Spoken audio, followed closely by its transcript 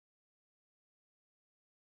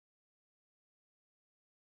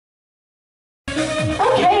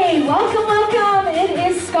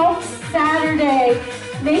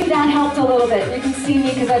maybe that helped a little bit. You can see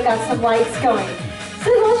me because I've got some lights going. So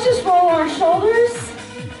let's just roll our shoulders.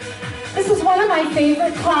 This is one of my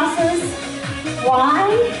favorite classes. Why?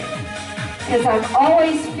 Because I'm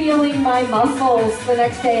always feeling my muscles the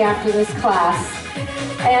next day after this class.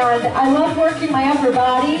 And I love working my upper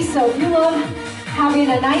body, so if you love having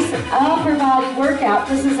a nice upper body workout,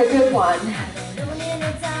 this is a good one.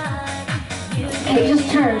 Okay,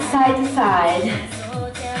 just turn side to side.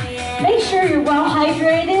 Make sure you're well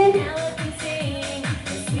hydrated.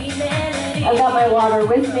 I've got my water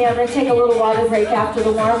with me. I'm going to take a little water break after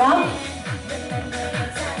the warm-up.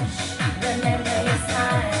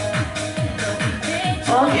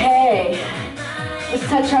 Okay, let's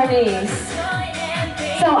touch our knees.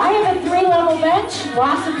 So I have a 3-level bench,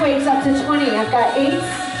 lots of weights up to 20. I've got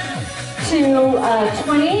 8s to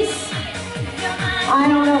 20s. I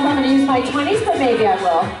don't know if I'm going to use my 20s, but maybe I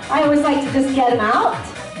will. I always like to just get them out.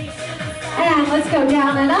 And let's go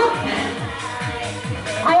down and up.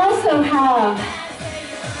 I also have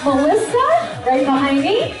Melissa right behind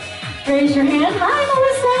me. Raise your hand. Hi,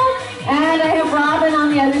 Melissa. And I have Robin on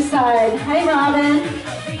the other side. Hi, Robin.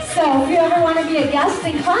 So if you ever want to be a guest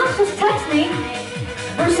in class, just text me.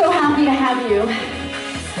 We're so happy to have you.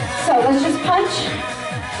 So let's just punch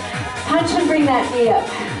and bring that knee up.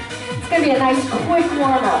 It's going to be a nice quick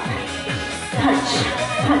warm-up. Punch,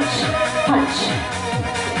 punch, punch.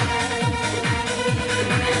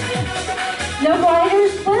 No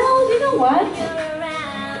gliders? Well, you know what?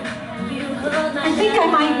 I think I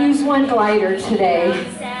might use one glider today.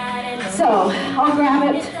 So I'll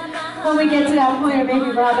grab it when we get to that point, or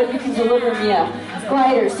maybe Robin, you can deliver me a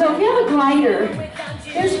glider. So if you have a glider,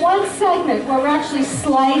 there's one segment where we're actually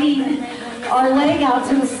sliding our leg out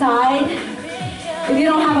to the side. If you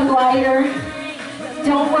don't have a glider,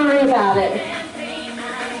 don't worry about it.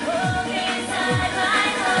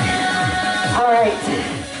 All right.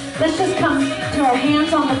 Let's just come to our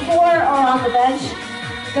hands on the floor or on the bench.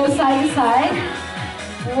 Go side to side.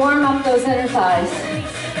 Warm up those inner thighs.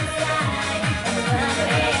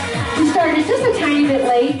 We started just a tiny bit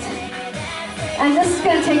late, and this is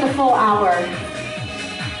going to take a full hour.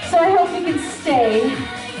 So I hope you can stay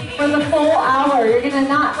for the full hour. You're going to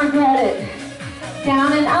not regret it.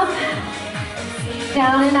 Down and up,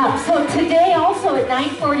 down and up. So today also at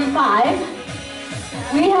 9:45,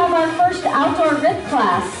 we have our first outdoor rip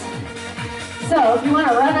class. So if you want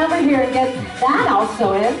to run over here and get that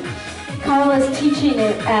also in, Carla's teaching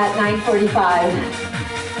it at 9:45.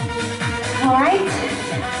 All right?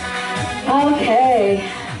 Okay.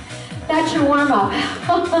 That's your warm-up.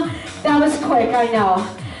 That was quick, I know.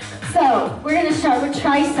 So we're going to start with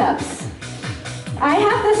triceps. I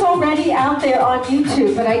have this already out there on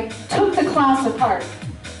YouTube, but I took the class apart.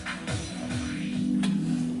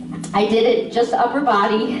 I did it just upper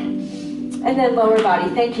body and then lower body.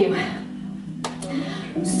 Thank you.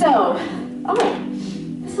 So, oh,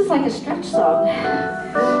 this is like a stretch song.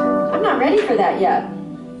 I'm not ready for that yet.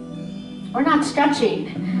 We're not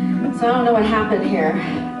stretching, so I don't know what happened here.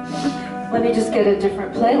 Let me just get a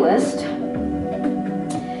different playlist.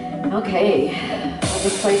 Okay, I'll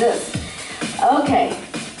just play this. Okay,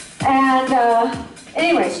 and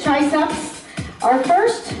anyways, triceps are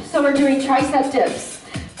first, so we're doing tricep dips.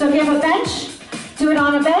 So if you have a bench, do it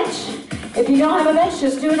on a bench. If you don't have a bench,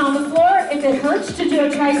 just do it on the floor. If it hurts to do a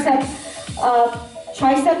tricep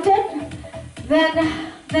dip,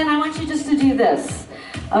 then I want you just to do this,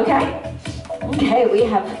 okay? Okay, we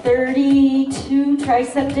have 32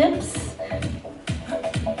 tricep dips.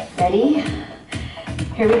 Ready?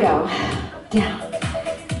 Here we go. Down.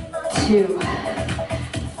 2,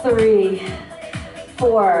 3,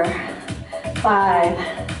 4, 5,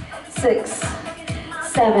 6,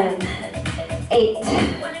 7, 8,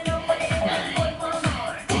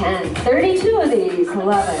 10, 32 of these,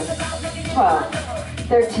 11, 12,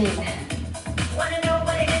 13,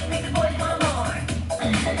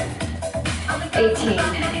 18,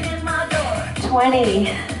 20,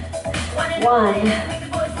 1,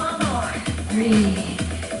 3,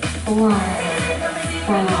 4,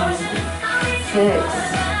 5, 6,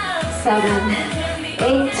 7,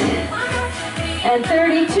 8, and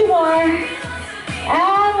 32 more,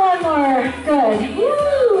 and one more, good,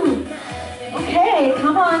 woo! Okay,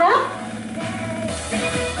 come on up.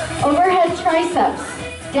 Overhead triceps.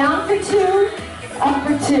 Down for 2, up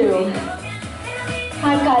for 2.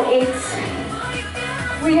 I've got 8s.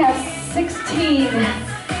 We have 16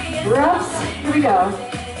 reps. Here we go.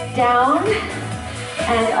 Down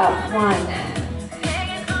and up. 1.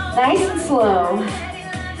 Nice and slow.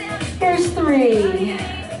 Here's 3.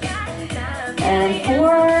 And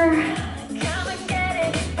 4.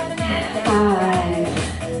 5.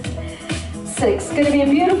 6. It's going to be a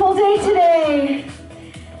beautiful day today.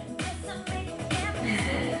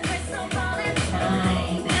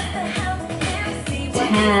 9,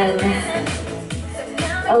 10,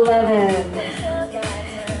 11,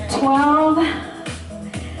 12,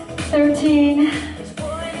 13,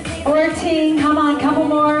 14, come on, couple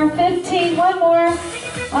more, 15, one more.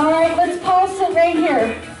 All right, let's pulse it right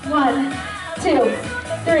here. 1, 2,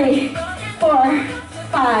 3, 4,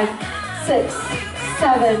 5, 6,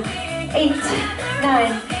 7, 8,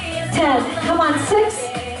 9, 10. Come on, 6,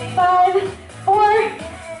 5, 4,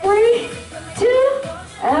 3, 2,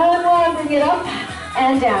 and 1. Bring it up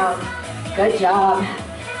and down. Good job.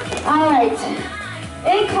 All right,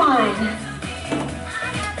 incline.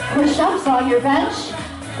 Push-ups on your bench,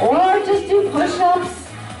 or just do push-ups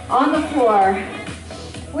on the floor.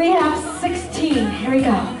 We have 16. Here we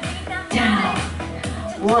go. Down.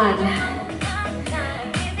 1,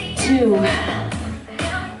 2,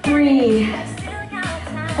 3,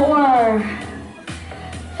 4,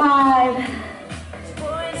 5,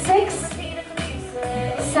 6,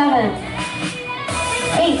 7,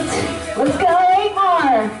 8. Let's go, 8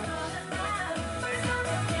 more.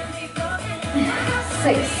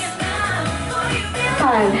 6,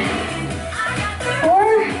 5,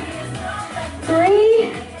 4,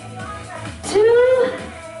 3, 2,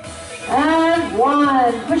 and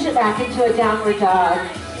 1. Push it back into a downward dog.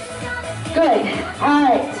 Good. All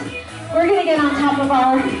right. We're going to get on top of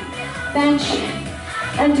our bench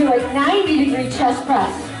and do a 90-degree chest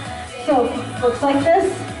press. So, looks like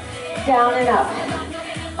this, down and up.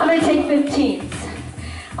 I'm going to take 15s.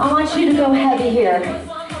 I want you to go heavy here.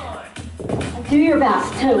 Do your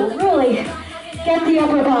best to really get the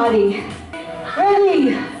upper body.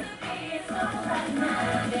 Ready?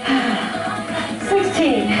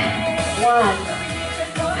 16. 1,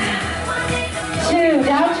 2,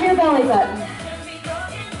 down to your belly button.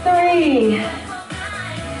 3,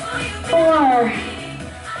 4,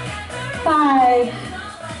 5,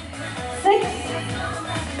 6,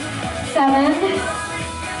 7.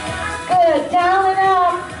 Good. Down and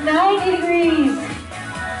up. 90 degrees.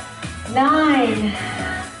 9,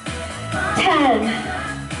 10,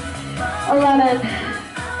 11,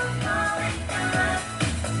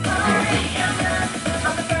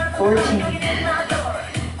 14,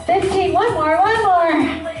 15. One more.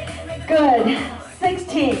 Good.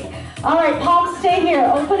 16. All right, palms stay here.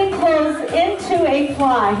 Open and close into a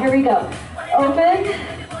fly. Here we go. Open.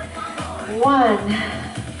 1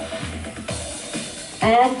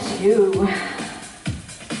 and 2,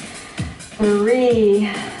 3,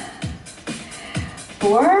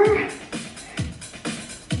 4,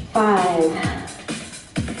 5,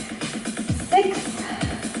 6,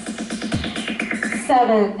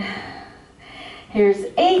 7. Here's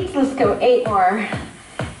 8. Let's go 8 more.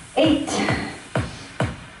 8,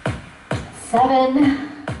 7,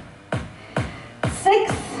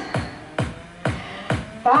 6,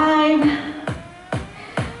 5,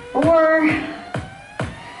 4,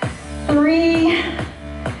 3,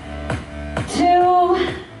 2,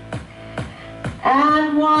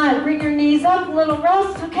 and 1. Bring your knees up, a little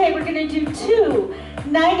rest. Okay, we're gonna do 2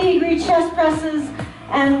 90-degree chest presses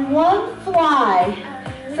and 1 fly.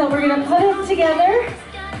 So we're gonna put it together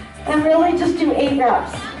and really just do 8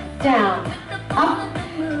 reps. Down, up,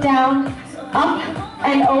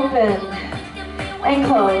 and open, and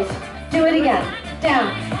close. Do it again.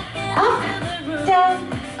 Down, up,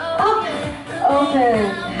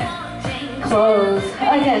 open, close.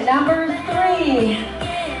 Again, number 3,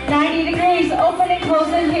 90 degrees, open and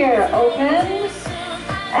close in here. Open,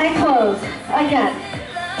 and close. Again,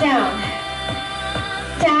 down,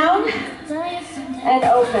 and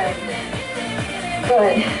open.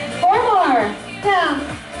 Good. 4 more. Down,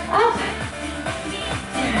 up,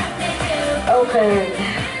 open,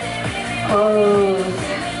 close,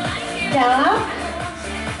 down,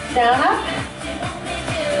 up,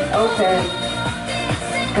 open.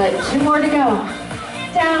 Good. 2 more to go.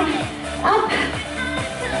 Down, up,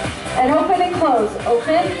 and open and close.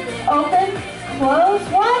 Open, close.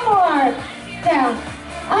 1 more. Down,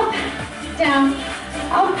 up,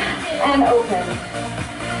 and open,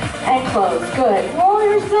 and close. Good. Roll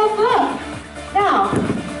yourself up. Now,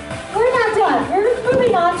 we're not done. We're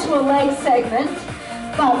moving on to a leg segment,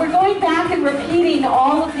 but we're going back and repeating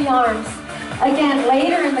all of the arms again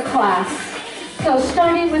later in the class. So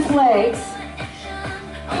starting with legs,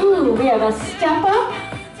 we have a step up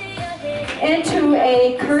into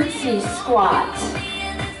a curtsy squat.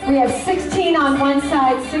 We have 16 on one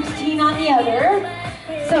side, 16 on the other.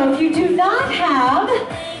 So if you do not have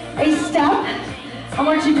a step, I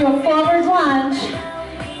want you to do a forward lunge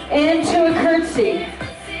into a curtsy.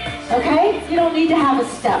 Okay? You don't need to have a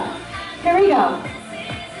step. Here we go.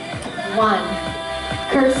 1.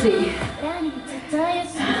 Curtsy.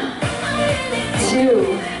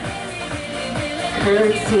 2.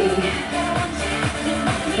 Curtsy.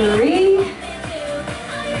 3.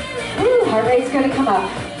 Woo, heart rate's gonna come up.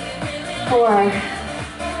 4.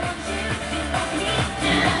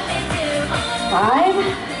 5.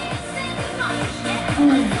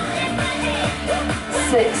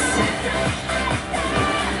 6.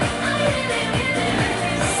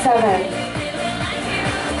 7.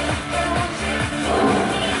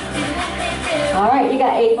 All right, you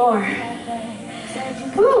got 8 more.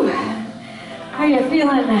 Whew. How are you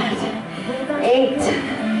feeling that? 8.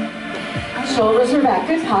 Shoulders are back,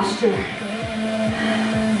 good posture.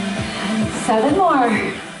 7 more.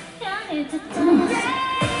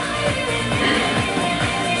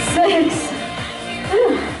 6.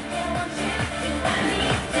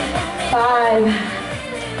 5.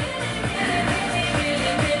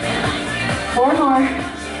 4 more.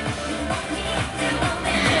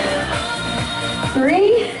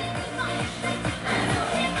 3.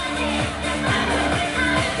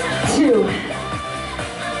 2.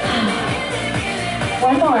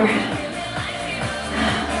 1 more.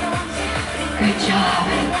 Good job.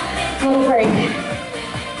 Little break.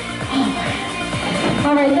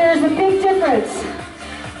 All right, there's a big difference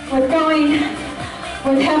with going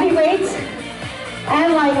with heavy weights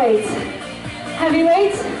and light weights. Heavy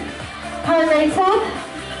weights, heart rate's up.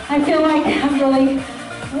 I feel like I've really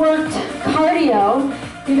worked cardio,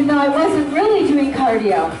 even though I wasn't really doing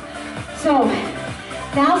cardio. So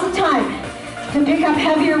now's the time to pick up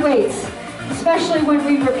heavier weights, especially when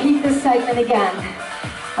we repeat this segment again.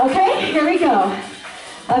 Okay, here we go.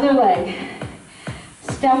 Other leg.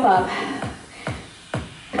 Step up.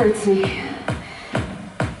 Curtsy.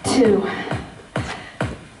 2.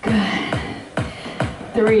 Good.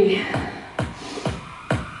 3.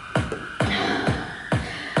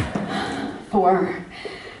 4.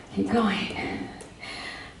 Keep going.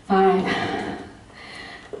 5.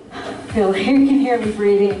 Feel, you can hear me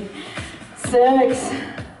breathing. 6.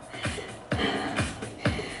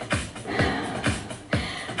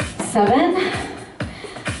 7.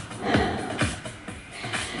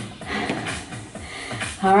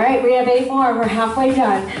 'All right, we have 8 more. We're halfway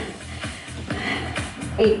done.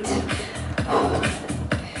 8.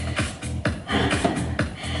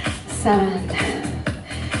 7.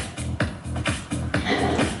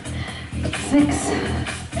 6.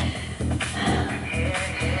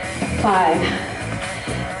 5.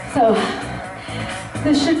 So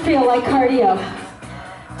this should feel like cardio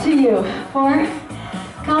to you. 4.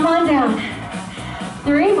 Come on down.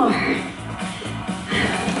 3 more.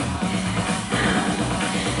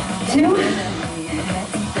 2.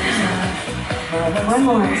 1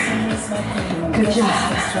 more. Good job.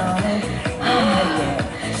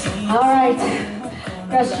 All right.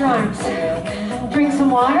 Rest your arms. Drink some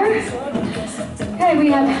water. Okay,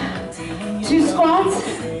 we have 2 squats,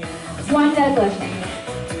 1 deadlift.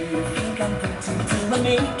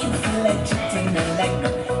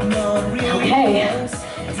 Okay.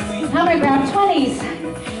 Now I'm going to grab 20s.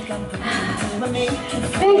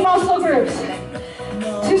 Big muscle groups.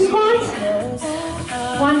 2 squats,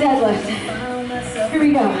 1 deadlift. Here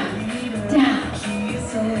we go. Down.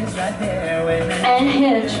 And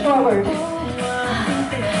hinge forward.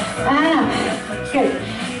 And up. Good.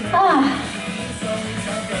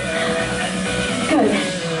 Good.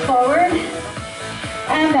 Forward.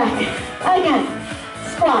 And back. Again.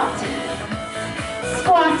 Squat.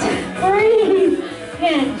 Squat. Breathe.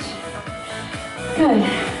 Hinge. Good.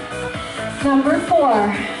 Number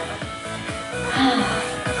 4.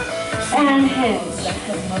 And hinge.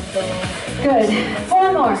 Good.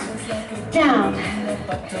 4 more. Down.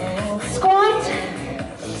 Squat.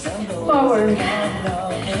 Forward.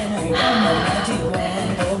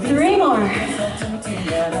 3 more.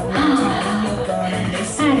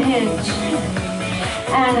 And hinge.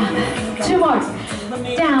 And up. 2 more.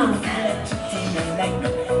 Down.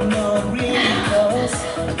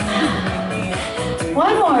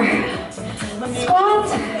 1 more. Squat.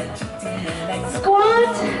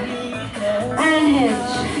 Squat. And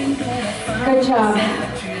hinge. Good job.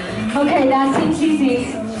 Okay, that seems easy.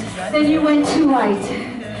 Then you went too light.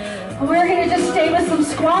 We're going to just stay with some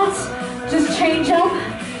squats. Just change up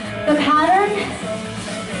the pattern.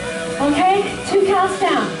 Okay, 2 counts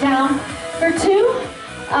down. Down for 2,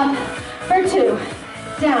 up for 2.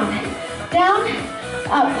 Down, down,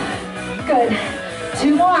 up. Good.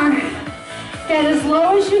 2 more. Get as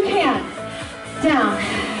low as you can. Down.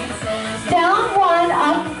 Down 1,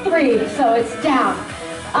 up 3. So it's down.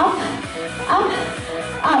 Up, up,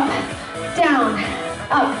 up. Down,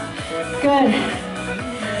 up. Good.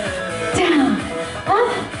 Down, up,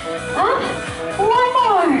 up, one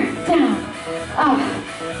more, down, up.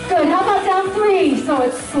 Good, how about down 3? So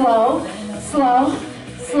it's slow, slow,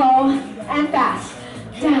 slow, and fast.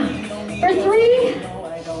 Down, for 3,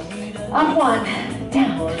 up 1,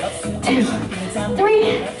 down, 2,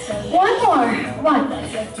 3, one more,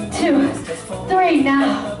 1, 2, 3,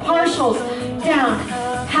 now partials, down,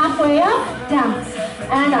 halfway up, down,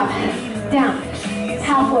 and up, down,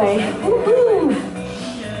 halfway, woohoo!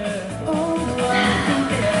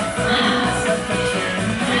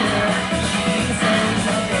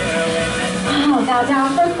 Oh, now down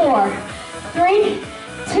for 4, 3,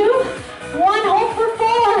 2, 1, hold for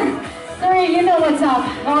 4, 3, you know what's up,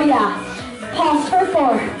 oh yeah, pulse for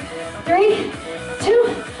 4, 3, 2,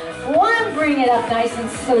 1, bring it up nice and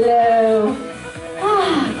slow,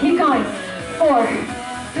 keep going, 4,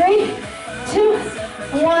 3, 2,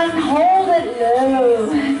 1, hold it low,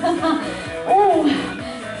 oh,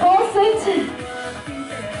 pulse it,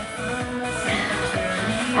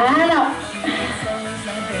 and up,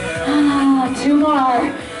 2 more,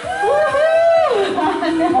 woohoo,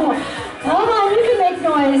 no, come on, you can make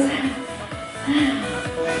noise,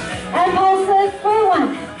 and pulse it for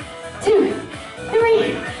 1, 2,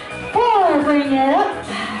 3, 4, bring it up,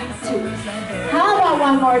 2, how about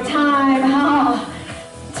one more time,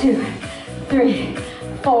 2, 3,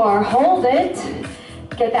 4, hold it,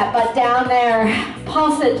 get that butt down there,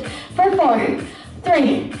 pulse it for 4,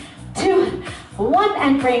 3, 2, 1,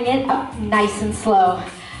 and bring it up nice and slow.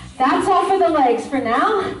 That's all for the legs for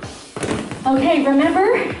now. Okay,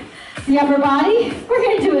 remember the upper body? We're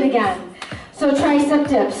gonna do it again. So tricep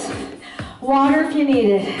dips, water if you need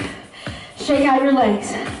it. Shake out your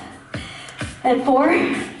legs. And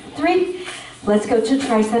 4, 3, let's go to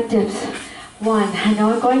tricep dips. 1, I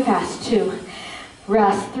know I'm going fast, 2,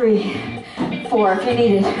 rest, 3, 4 if you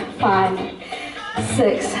need it, 5,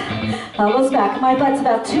 6, elbows back. My butt's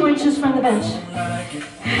about 2 inches from the bench.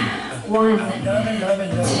 1,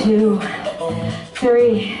 2,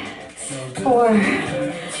 3, 4,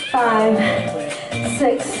 5,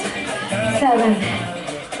 6, 7,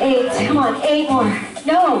 8, come on, 8 more,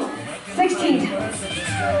 no, 16,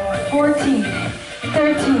 14,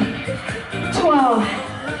 13, 12,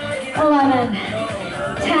 11,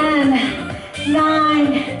 10,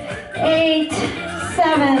 9, 8,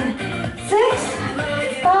 7, 6,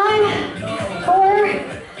 5, 4,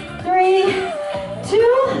 3,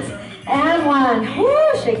 2, and 1.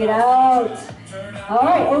 Woo, shake it out. All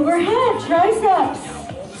right, overhead, triceps.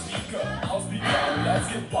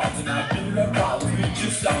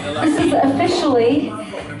 This is officially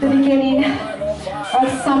the beginning of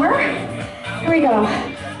summer. Here we go,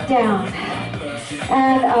 down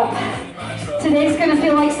and up. Today's gonna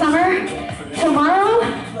feel like summer. Tomorrow,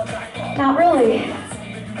 not really.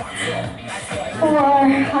 4,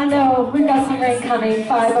 I know we've got some rain coming.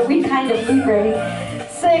 5, but we kind of need rain.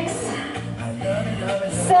 6,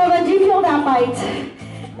 7, do you feel that bite?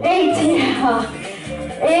 8, yeah.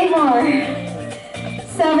 8 more.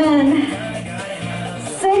 7,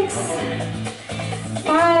 6,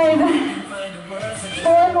 5,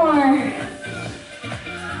 4 more.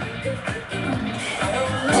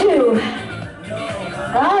 2.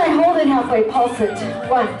 All right, hold it halfway, pulse it.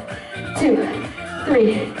 1, 2,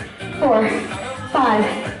 3, 4, 5,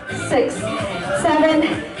 6, 7,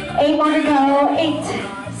 8 more to go. 8,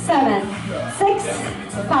 7, 6,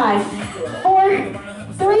 5, 4,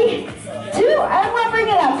 3, 2, and 1, bring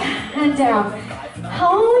it up and down.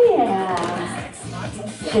 Oh yeah.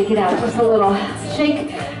 Shake it out just a little.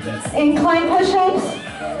 Shake incline push-ups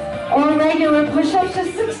or regular push-ups,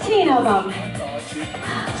 just 16 of them.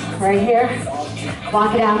 Right here.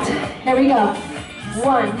 Walk it out. Here we go.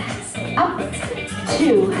 1, up,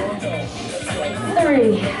 2,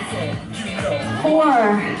 3,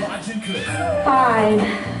 4, 5,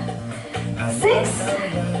 6,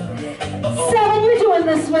 7. You're doing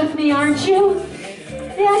this with me, aren't you?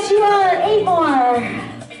 Yes, you are. 8 more.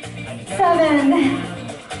 7,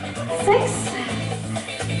 6,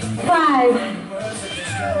 5,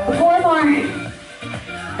 4 more.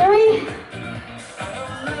 3,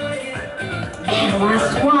 and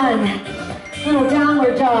last one. Little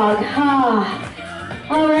downward dog.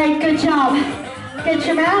 All right, good job. Get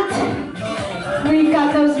your mat. We've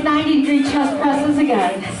got those 90-degree chest presses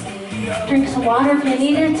again. Drink some water if you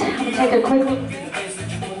need it. I'm gonna take a quick look.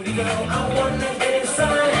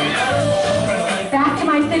 Back to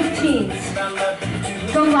my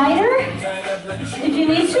 15s. Go lighter if you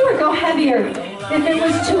need to, or go heavier if it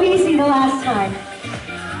was too easy the last time.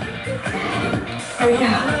 Here we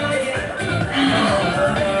go.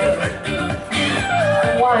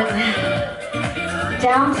 1.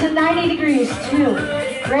 Down to 90 degrees. 2.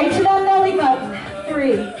 Right to that belly button.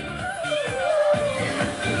 3.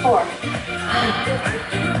 4,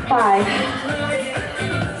 5,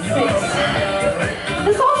 6.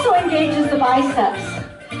 This also engages the biceps.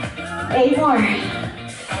 8 more.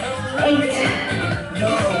 8.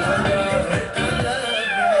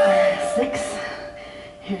 6.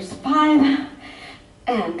 Here's 5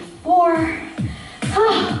 and 4.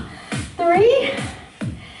 3,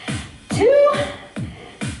 2,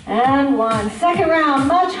 and 1. Second round,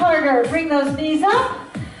 much harder. Bring those knees up.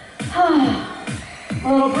 A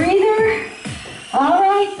little breather. All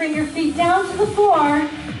right, bring your feet down to the floor.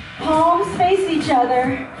 Palms face each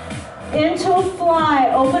other. Into a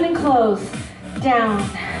fly, open and close. Down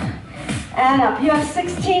and up. You have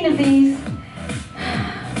 16 of these.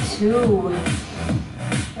 2,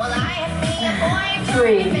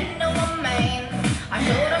 3,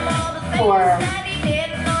 4,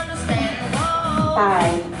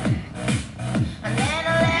 5,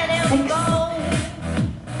 6,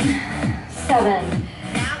 7,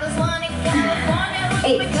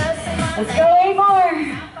 8. Let's go 8 more.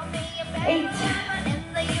 8,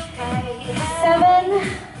 7,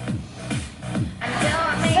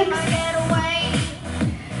 6,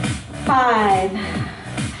 5.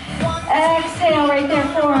 Exhale right there.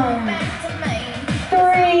 4,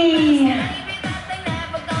 3,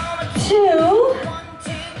 2,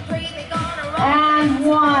 and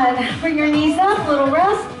 1. Bring your knees up, little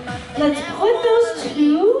rest. Let's put those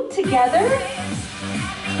 2 together.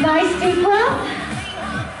 Nice deep breath.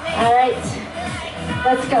 All right,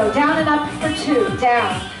 let's go. Down and up for 2.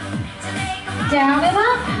 Down. Down and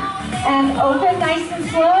up. And open nice and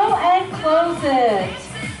slow and close it.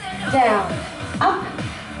 Down, up,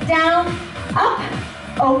 down, up,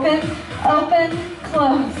 open, open,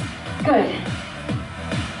 close. Good.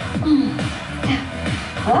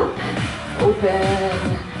 Up,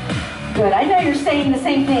 open. Good. I know you're saying the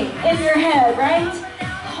same thing in your head, right?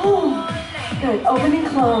 Oh, good. Open and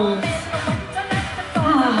close.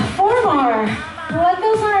 4 more. Let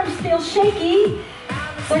those arms feel shaky.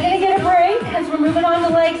 They're going to get a break because we're moving on to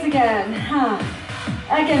legs again.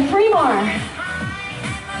 Again, 3 more.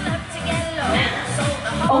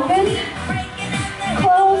 Open,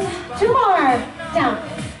 close, 2 more. Down,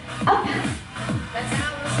 up.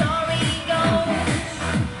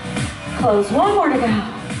 Close, 1 more to go.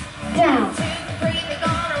 Down.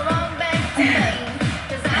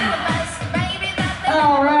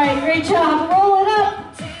 All right, great job. Roll it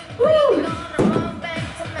up. Woo.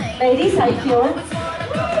 Ladies, how you feeling?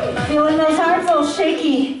 Feeling those arms a little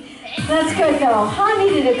shaky? That's good though. I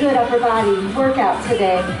needed a good upper body workout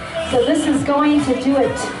today. So this is going to do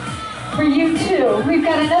it for you too. We've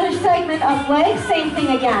got another segment of legs, same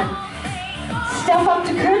thing again. Step up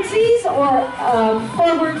to curtsies or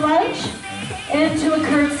forward lunge into a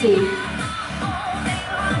curtsy.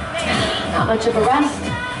 Not much of a rest.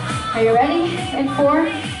 Are you ready? In 4,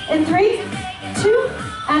 in 3, 2,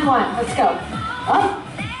 and 1. Let's go. Up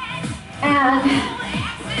and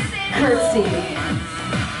curtsy.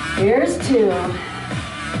 Here's 2.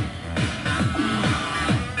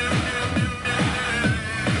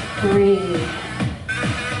 3,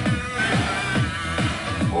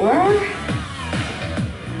 4,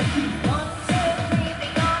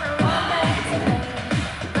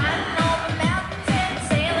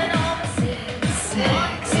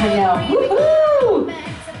 6. I know. Woohoo!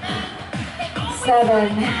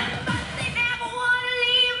 7,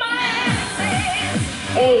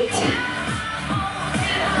 8.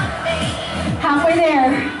 Halfway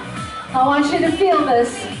there. I want you to feel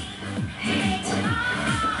this. 8,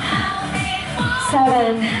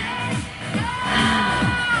 7,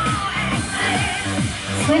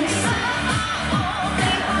 6,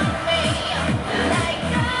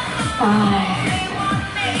 5,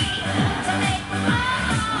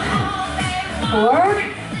 4,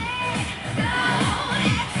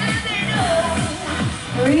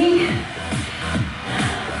 3,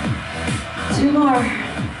 2 more.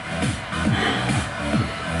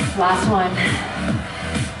 Last one.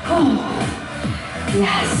 Oh,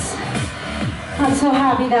 yes. I'm so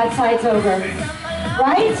happy that side's over.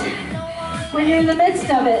 Right? When you're in the midst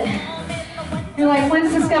of it, you're like,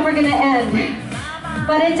 when's this ever gonna end?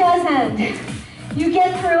 But it does end. You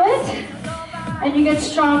get through it, and you get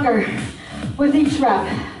stronger with each rep.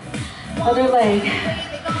 Other leg.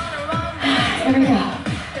 Here we go.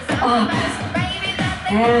 Up.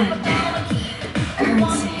 And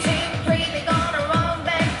curtsy.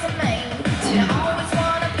 2,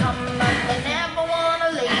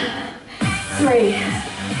 3.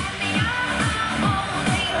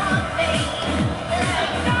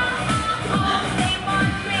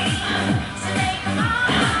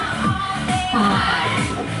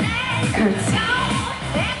 5. Curtsy.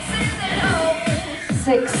 6.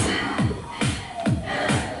 6, 7,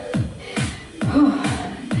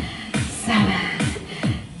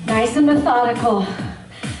 nice and methodical,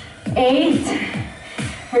 8,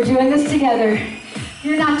 we're doing this together.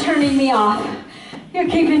 You're not turning me off. You're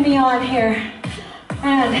keeping me on here.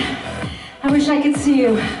 And I wish I could see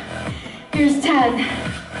you. Here's 10.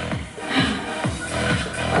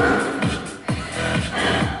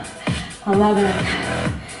 11.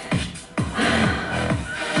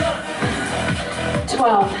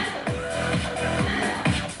 12.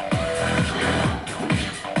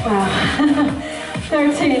 Wow.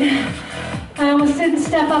 13. I almost didn't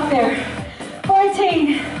step up there.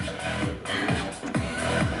 14.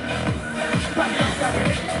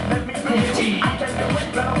 15.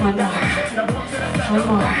 One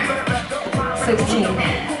more. 16.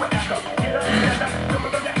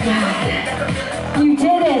 God. You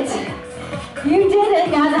did it. You did it.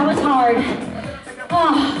 Yeah, that was hard.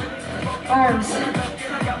 Oh, arms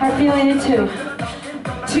are feeling it too.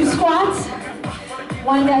 2 squats,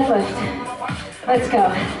 1 deadlift. Let's go.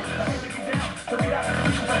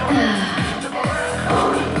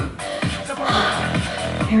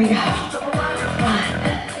 Here we go. 1.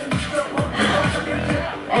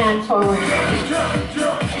 And forward.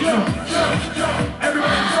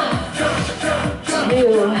 2.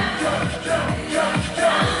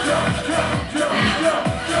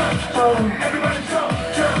 Forward.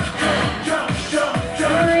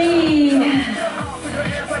 3.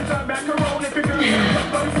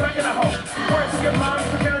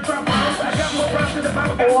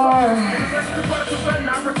 4.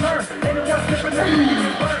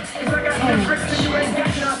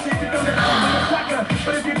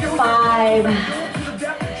 5.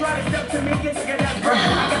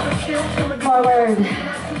 Forward.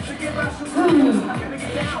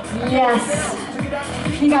 Yes.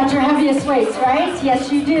 You got your heaviest weights, right?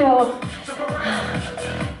 Yes, you do.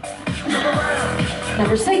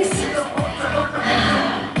 Number 6.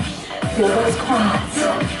 Feel those quads.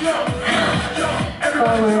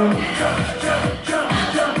 Forward.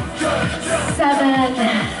 7.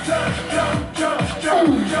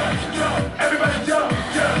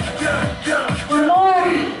 1 more.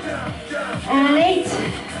 And 8.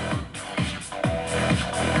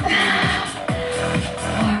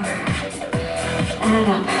 Forward. And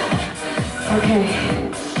up. Okay.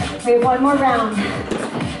 We have 1 more round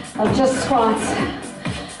of just squats.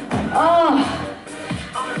 Oh.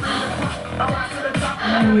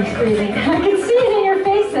 I'm breathing. I can see it in your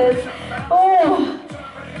faces. Oh,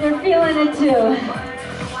 you're feeling it too.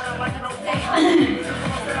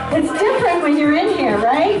 It's different when you're in here,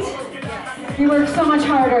 right? You work so much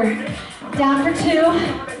harder. Down for 2,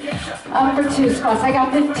 up for 2 squats. I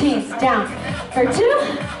got 15s. Down for 2,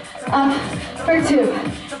 up for 2.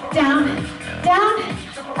 Down, down,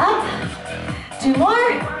 up. 2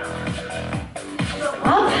 more.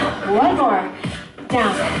 Up. 1 more.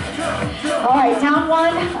 Down. All right, down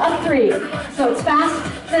 1, up 3. So it's fast,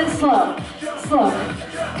 then slow. Slow.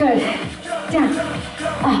 Good. Down.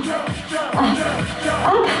 Up. Up.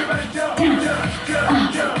 Up. Down.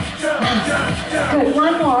 Up. Good.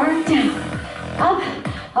 1 more. Down. Up.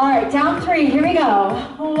 All right, down 3. Here we go.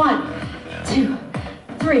 1, 2,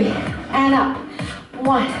 3. And up.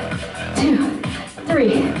 1, 2,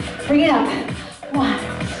 3. Bring it up. 1.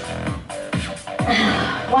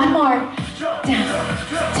 1 more. Down,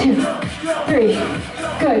 2, 3,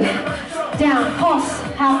 good. Down, pulse,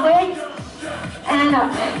 halfway, and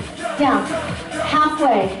up, down,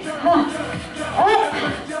 halfway, up,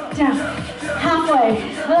 down, halfway,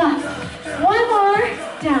 1 more,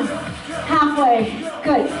 down, halfway,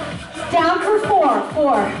 good. Down for 4,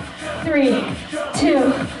 4, 3,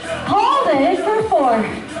 2, hold it for 4.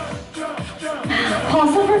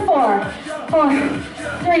 Pulse it for 4, 4,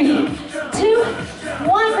 3, 2,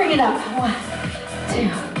 1, bring it up. 1, 2,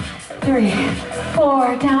 3,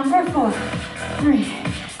 4, down for 4, 3,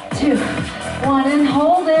 2, 1, and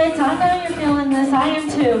hold it. I know you're feeling this, I am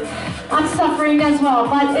too. I'm suffering as well,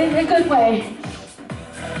 but in a good way.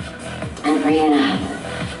 And bring it up.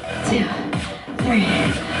 2, 3,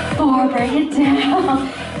 4, bring it down.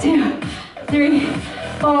 2, 3,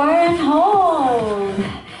 4, and hold.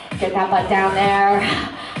 Get that butt down there.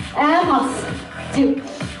 And pulse. 2,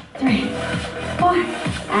 3, 4,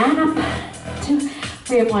 and up. 2.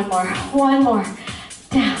 We have 1 more. 1 more.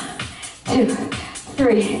 Down. 2,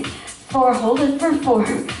 3, 4. Hold it for 4.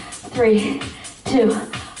 3, 2,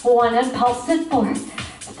 1, and pulse it. 4,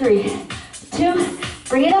 3, 2.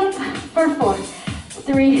 Bring it up for 4.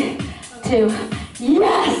 3, 2.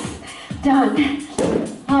 Yes! Done.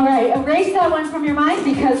 All right, erase that one from your mind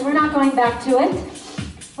because we're not going back to it.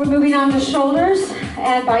 We're moving on to shoulders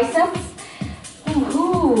and biceps. Ooh.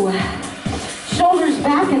 Woo! Shoulders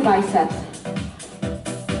back and biceps.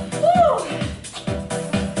 Woo!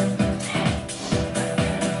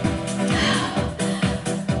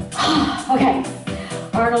 Okay,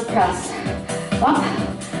 Arnold press. Up,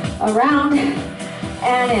 around,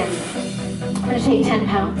 and in. I'm gonna take 10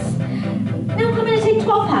 pounds. No, I'm gonna take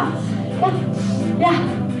 12 pounds. Yeah.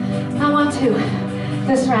 I want to.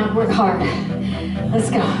 This round, work hard. Let's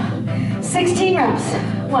go. 16 reps.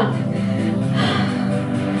 1,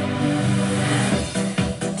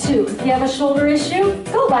 2. If you have a shoulder issue,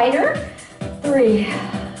 go lighter. 3,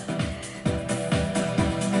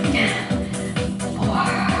 4,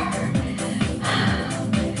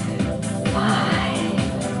 5,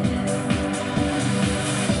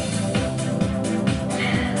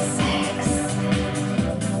 6,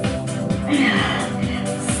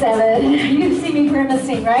 7. You see me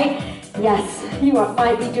grimacing, right? Yes, you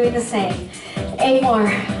might be doing the same. 8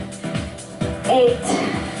 more. 8,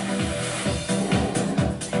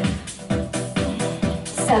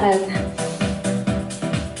 7,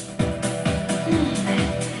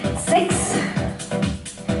 6,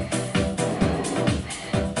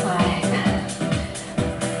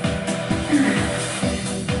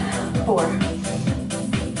 5, 4,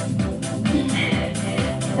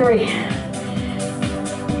 3.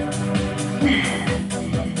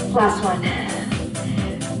 Last one.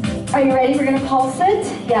 Are you ready? We're going to pulse it.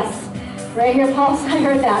 Yes. Right here, pulse. I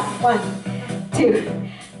heard that. 1, 2,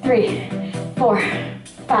 3, 4,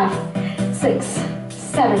 5, 6,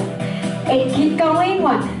 7, 8. Keep going.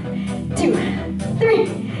 1, 2, 3,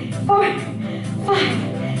 4,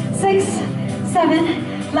 5, 6,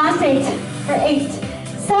 7. Last 8 for 8,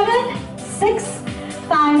 7, 6,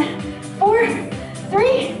 5, 4,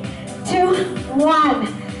 3, 2, 1.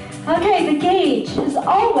 Okay, the gauge is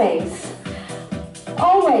always,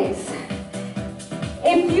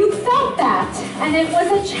 if you felt that and it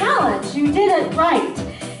was a challenge, you did it right.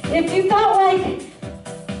 If you felt like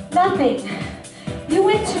nothing, you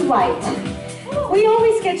went too light. We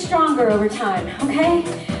always get stronger over time, okay?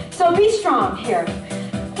 So be strong here.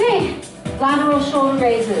 Okay, lateral shoulder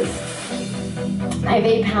raises. I have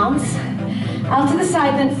 8 pounds. Out to the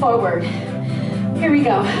side, then forward. Here we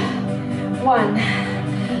go. 1.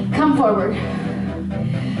 Come forward.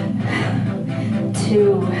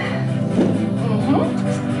 2.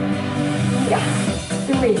 Yeah.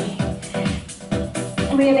 3.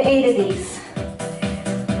 We have 8 of these.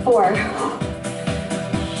 4.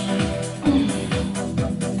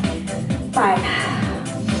 5.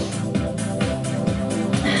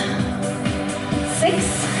 6.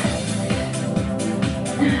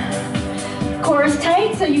 Core is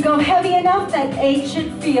tight, so you go heavy enough that 8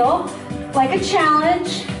 should feel like a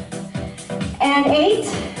challenge. And 8,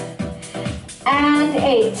 and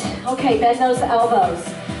 8. Okay, bend those elbows.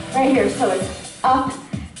 Right here, so it's up,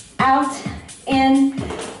 out, in,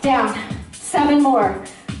 down. 7 more.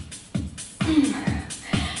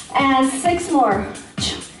 And 6 more.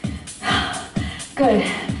 Good.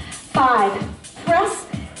 5, press,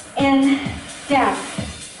 in, down.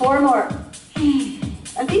 4 more.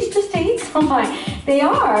 Are these just 8s? Oh my, they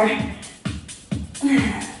are.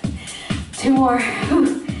 2 more.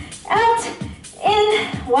 Out, in,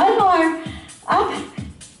 1 more, up,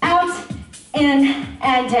 out, in,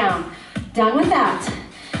 and down. Done with that.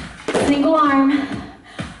 Single arm,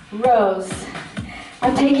 rows.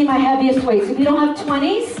 I'm taking my heaviest weights. If you don't have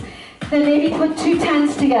 20s, then maybe put 2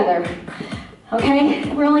 10s together. Okay,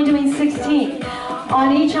 we're only doing 16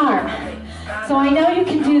 on each arm. So I know you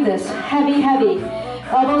can do this. Heavy, heavy.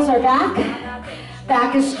 Elbows are back.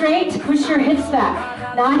 Back is straight. Push your hips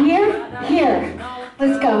back. Not here, here.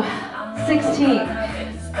 Let's go. 16.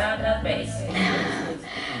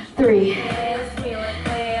 3,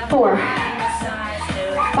 4, 5.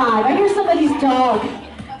 I hear somebody's dog.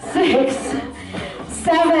 6,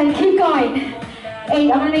 7. Keep going. 8. I'm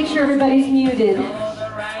going to make sure everybody's muted.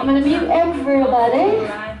 I'm going to mute everybody.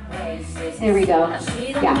 There we go.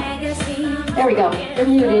 Yeah. There we go. You're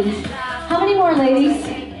muted. How many more, ladies?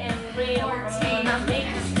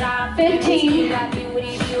 15.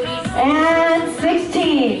 And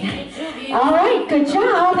 16. All right, good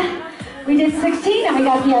job. We did 16 and we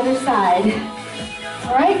got the other side.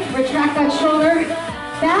 All right, retract that shoulder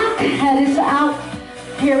back, head is out.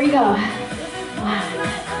 Here we go. 1,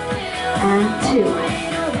 and 2,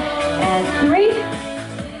 and 3,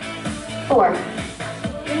 4,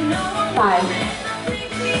 5,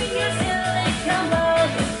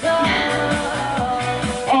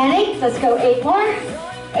 and 8. Let's go 8 more.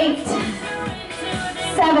 8,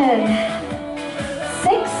 7,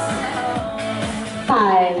 6,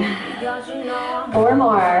 5, 4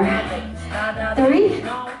 more. 3,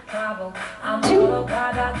 2,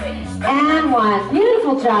 and one.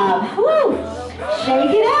 Beautiful job. Woo!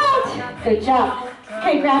 Shake it out. Good job.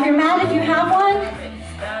 Okay, grab your mat if you have one.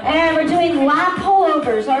 And we're doing lat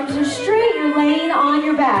pullovers. Arms are straight, you're laying on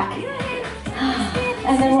your back.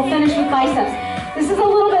 And then we'll finish with biceps. This is a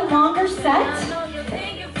little bit longer set.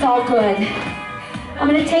 It's all good. I'm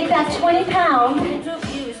going to take that 20 pound.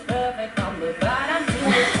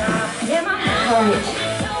 All right.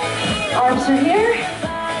 Arms are here.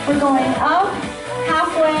 We're going up,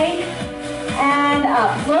 halfway, and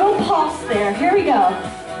up. Little pulse there. Here we go.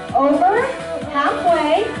 Over,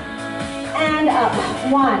 halfway, and up.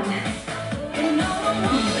 1,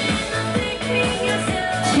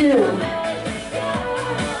 2,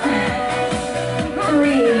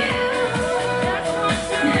 3,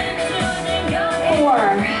 4,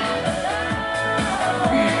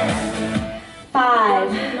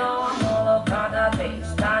 5,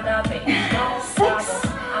 6,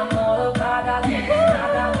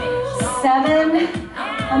 7.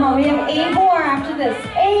 Come on, we have 8 more after this.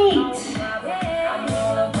 8,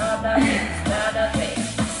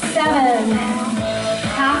 7.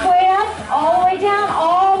 Halfway up, all the way down,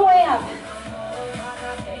 all the way up.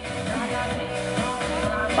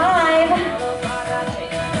 5,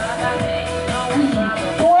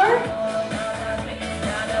 4,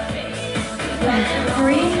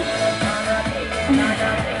 3,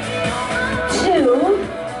 2,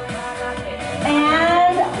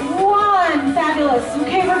 and 1. Fabulous.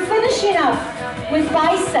 Okay, we're finishing up with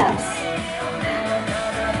biceps.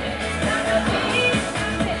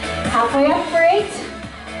 Halfway up for 8,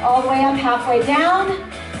 all the way up, halfway down.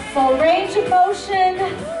 Full range of motion,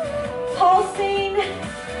 pulsing,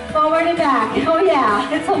 forward and back. Oh yeah,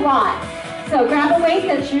 it's a lot. So grab a weight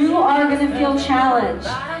that you are going to feel challenged.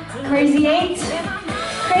 Crazy 8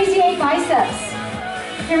 biceps.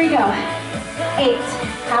 Here we go. 8,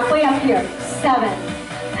 halfway up here. 7,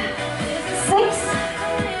 6,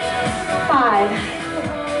 5,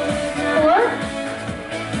 4,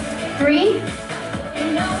 3,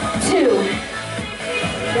 2,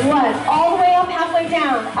 1. All the way up, halfway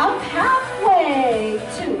down. Up, halfway.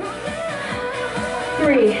 2,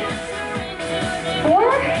 3,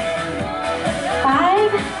 4,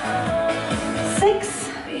 5, 6,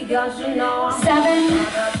 7,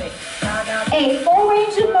 8. Full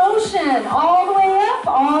range of motion. All the way up,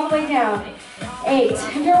 all the way down. 8.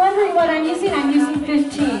 If you're wondering what I'm using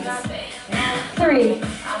 15s. 3,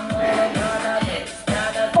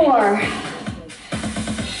 4,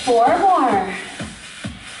 4 more.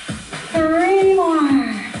 3 more.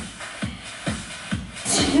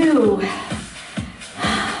 2,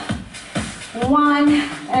 1,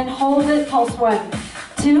 and hold it. Pulse 1,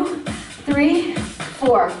 2, 3,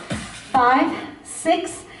 4, 5,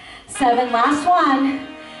 6, 7. Last one.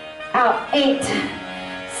 Out. 8,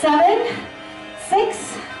 7,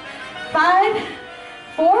 6, 5,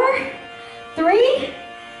 4, 3,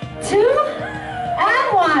 2, and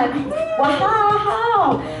 1.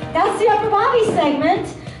 Wow! That's the upper body segment.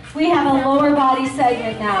 We have a lower body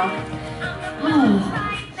segment now.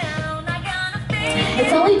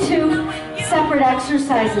 It's only 2 separate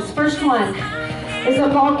exercises. First one is a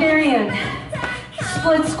Bulgarian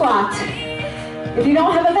split squat. If you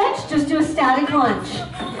don't have a bench, just do a static lunge.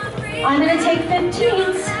 I'm going to take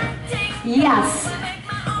 15s. Yes,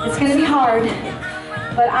 it's going to be hard,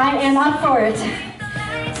 but I am up for it.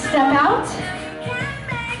 Step out.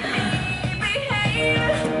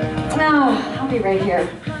 Oh, I'll be right here.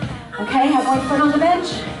 Okay, have one foot on the bench.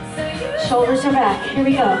 Shoulders are back. Here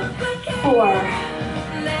we go.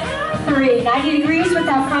 4, 3. 90 degrees with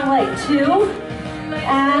that front leg. 2,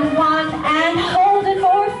 and 1, and hold it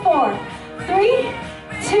forward. 4, 3,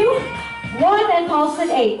 2, 1, and pulse at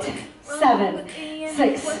 8, 7,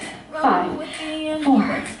 6, 5,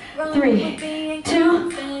 4, 3, 2,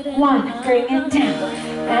 1. Bring it down.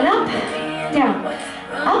 And up, down,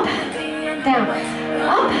 up, down,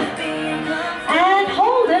 up, and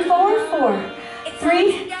hold it forward. 4,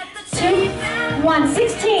 3, 2, 1.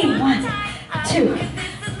 16. 1, 2,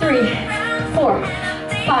 3, 4,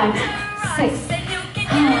 5, 6,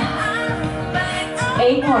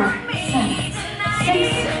 8 more. 7, 6,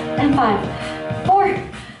 and 5, 4,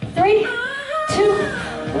 3, 2,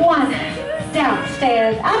 1. Down.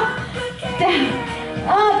 Stand up, down,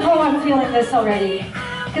 up. Oh, I'm feeling this already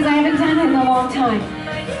because I haven't done it in a long time.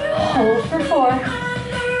 Hold for 4,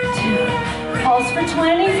 2, pulse for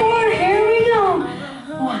 24. Here we go.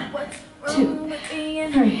 1, 2,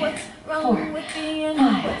 3, 4,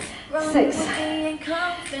 5, 6,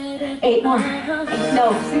 8 more. 8,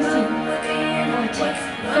 no, 16, 14,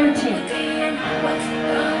 13,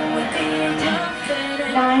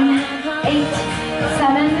 10, 9, 8,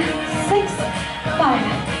 7, 6,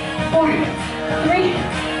 5, 4, 3,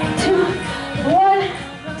 2, 1.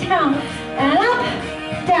 Down and up,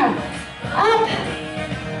 down, up.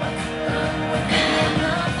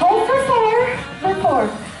 Hold for 4,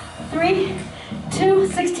 3, 2,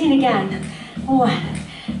 16 again. 1,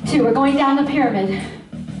 2. We're going down the pyramid.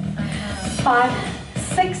 5,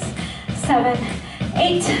 6, 7,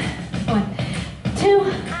 8. 1, 2,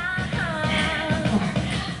 4,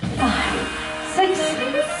 5, 6,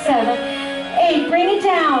 7, 8. Bring it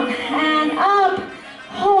down and up.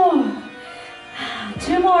 Oh.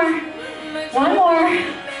 2 more. 1 more.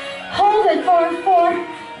 Hold it for 4,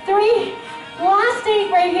 3. Last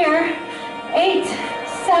 8 right here. 8,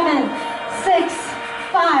 7, 6,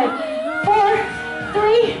 5, 4,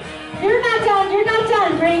 3. You're not done. You're not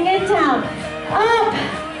done. Bring it down. Up.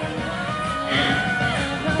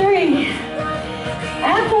 3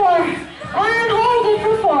 and 4. And hold it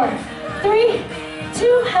for 4, 3,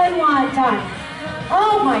 2, and 1. Done.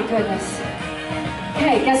 Oh my goodness.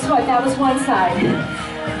 Okay, guess what? That was one side.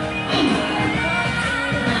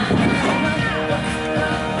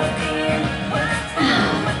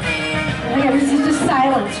 Okay, this is just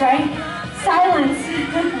silence, right? Silence.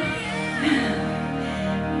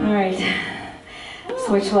 All right.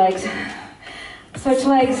 Switch legs. Switch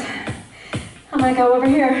legs. I'm gonna go over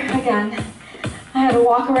here again. I had to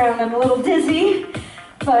walk around. I'm a little dizzy,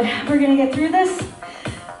 but we're gonna get through this.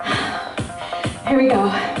 Here we go.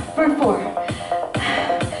 For 4,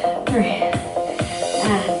 3,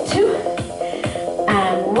 and 2,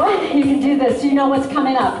 and 1. You can do this. You know what's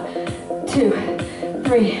coming up. 2,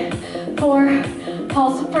 3, 4.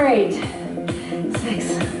 Pulse for 8,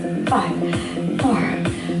 6, 5, 4,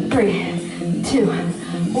 3, 2,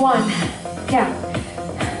 1. Down.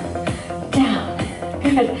 Down.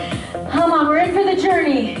 Good. Come on, we're in for the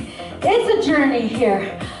journey. It's a journey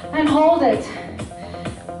here. And hold it.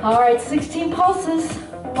 All right, 16 pulses.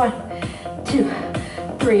 1, 2,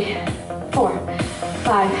 3, 4,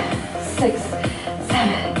 5, 6,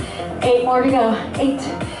 7, 8 more to go. 8,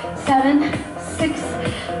 7, 6,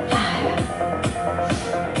 5.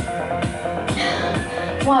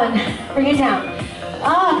 1. Bring it down.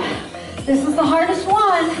 Up. This is the hardest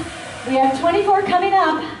one. We have 24 coming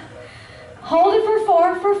up. Hold it for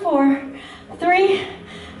 4, 3,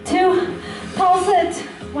 2, pulse it.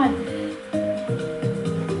 1,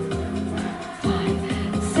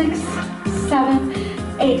 5, 6, 7,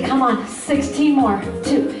 8. Come on, 16 more.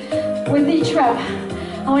 2. With each rep,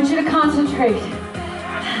 I want you to concentrate.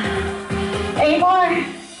 8 more.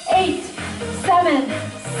 8, 7,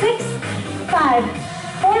 6, 5,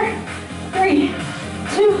 4, 3,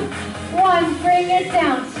 2, 1. Bring it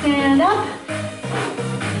down. Stand up.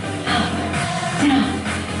 Down.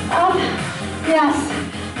 Up. Yes.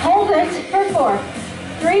 Hold it for 4,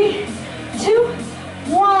 3, 2,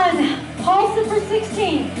 1. Pulse it for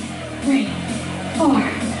 16. 3, 4,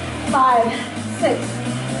 5, 6.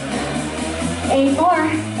 8 more.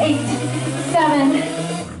 8, 7,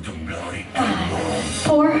 5,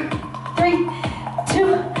 4, 3,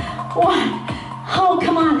 2, 1. Oh,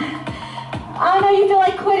 come on. I know you feel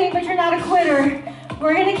like quitting, but you're not a quitter.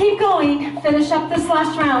 We're gonna keep going. Finish up this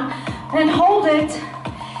last round. And hold it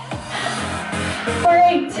for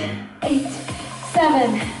 8,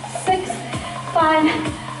 7, 6, 5,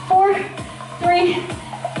 4, 3,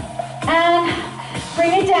 and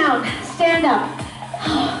bring it down. Stand up.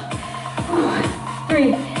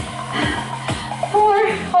 3, 4.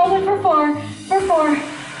 Hold it for 4,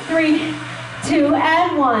 3, 2,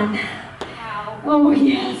 and 1. Oh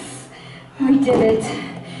yes, we did it.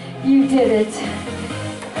 You did it.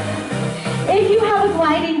 If you have a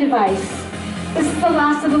gliding device, this is the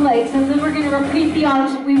last of the legs, and then we're going to repeat the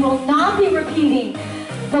arms. We will not be repeating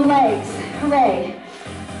the legs. Hooray.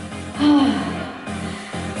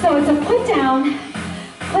 So it's a put down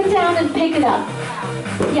and pick it up.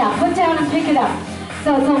 Yeah, put down and pick it up.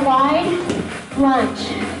 So it's a wide lunge.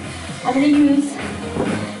 I'm going to use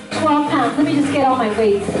 12 pounds. Let me just get all my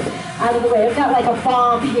weights out of the way. I've got like a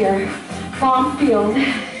bomb here. Bomb field.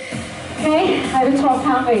 Okay, I have a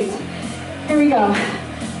 12-pound weight. Here we go.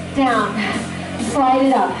 Down. Slide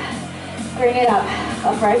it up. Bring it up.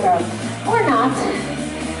 Upright row. Or not.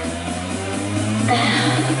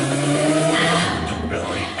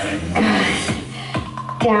 Good.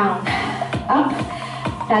 Down. Up.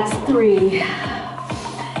 That's 3.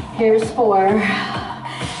 Here's 4.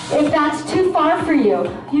 If that's too far for you,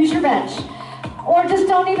 use your bench. Or just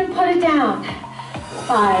don't even put it down.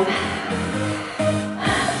 5.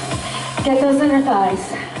 Get those inner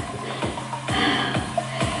thighs.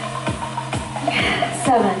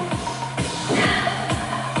 7.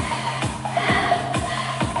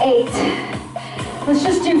 8. Let's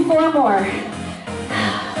just do 4 more.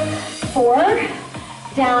 4,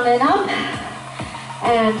 down and up,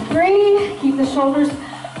 and 3, keep the shoulders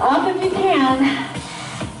up if you can,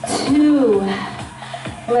 2,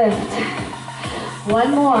 lift,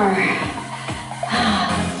 1 more.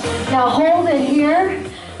 Now hold it here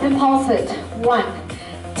and pulse it, 1,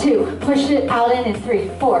 2, push it out in 3,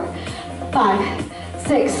 4, 5,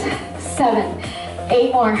 6, 7,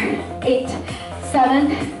 8 more, 8,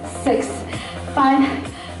 7, 6, 5,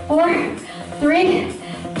 4, 3,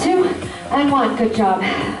 2, and 1. Good job.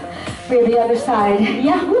 For the other side.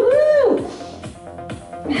 Yeah, woohoo!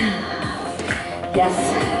 Yes,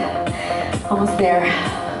 almost there.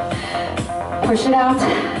 Push it out.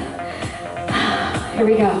 Here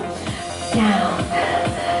we go. Down.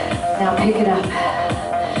 Now pick it up.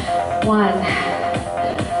 1,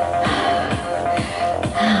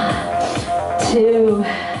 2.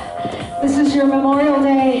 This is your Memorial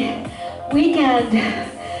Day weekend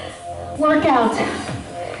workout.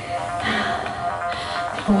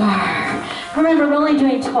 4. Remember, we're only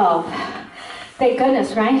doing 12. Thank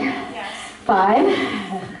goodness, right? Yes. 5,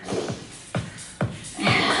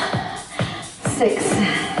 6,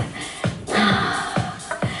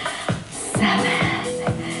 7,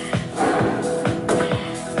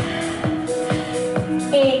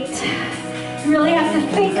 8. You really have to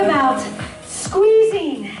think about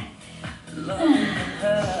squeezing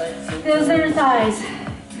those inner thighs.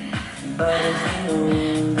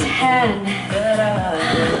 10.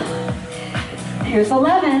 Here's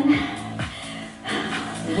 11.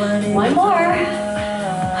 1 more.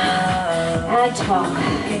 And 12.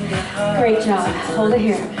 Great job. Hold it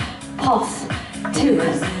here. Pulse. 2,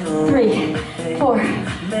 3, 4,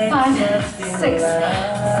 5, 6,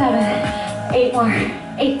 7, 8 more.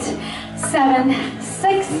 8, 7,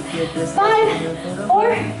 6, 5,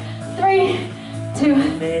 4, 3, 2,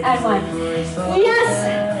 and 1. Yes!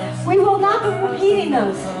 We will not be repeating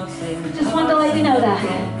those. Just wanted to let you know that.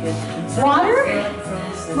 Water,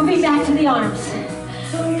 moving back to the arms.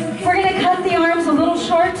 We're going to cut the arms a little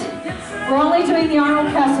short. We're only doing the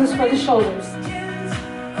arnold presses for the shoulders.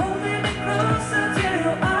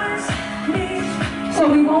 So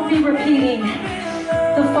we won't be repeating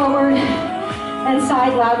the forward and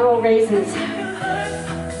side lateral raises,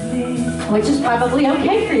 which is probably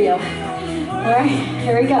okay for you. All right,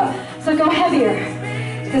 here we go. So go heavier.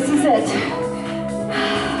 This is it.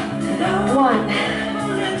 1.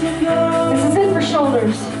 This is it for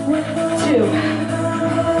shoulders. 2.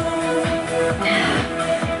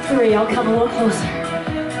 3. I'll come a little closer.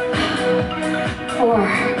 4.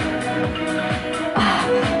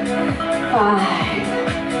 5.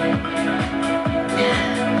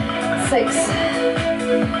 6.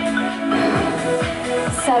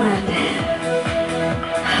 7.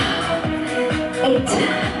 8.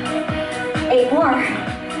 8 more.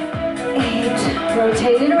 8.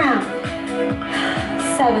 Rotate it around.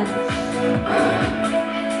 7.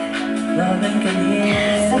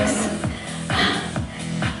 6.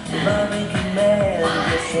 5.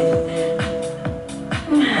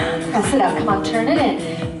 Press it up. Come on, turn it in.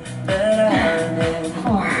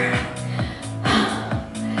 4.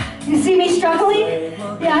 You see me struggling?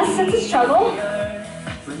 Yes, it's a struggle.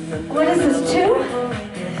 What is this, 2?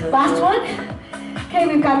 Last one? Okay,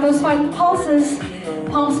 we've got those 5 pulses.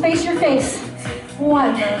 Palms face your face.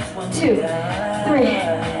 1, 2, 3,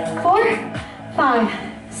 4, 5,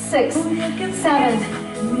 6,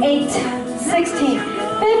 7, 8, 16,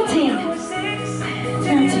 15,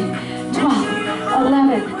 17, 12,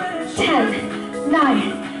 11, 10,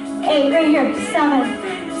 9, 8, right here, 7,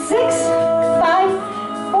 6,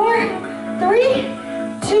 5, 4,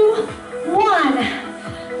 3, 2,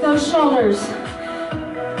 1. Those shoulders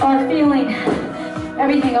are feeling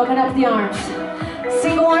everything. Open up the arms.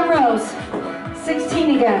 Single arm rows.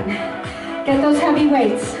 16 again. Get those heavy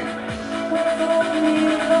weights.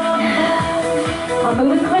 I'm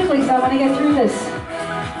moving quickly because I want to get through this.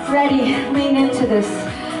 Ready, lean into this.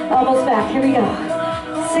 Elbows back, here we go.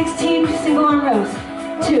 16 single arm rows.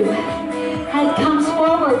 2. Head comes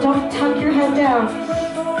forward, don't tuck your head down.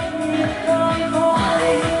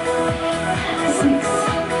 5, 6,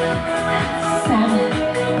 7,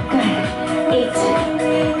 good. 8,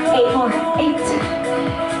 8 more, 8,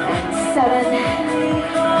 and 7,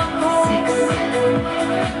 6,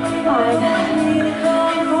 5,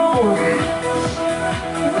 4,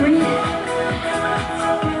 3,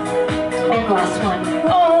 and last one.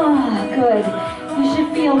 Oh, good. You should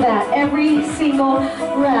feel that every single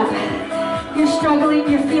rep. You're struggling,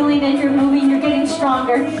 you're feeling it, you're moving, you're getting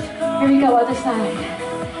stronger. Here we go, other side.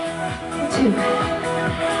 2,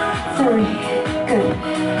 3, good.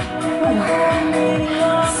 4.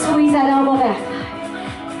 Squeeze that elbow back.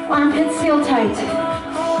 Armpits seal tight.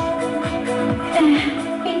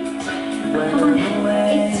 Come on,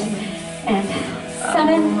 8 and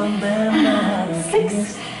 7,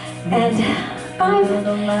 6 and 5,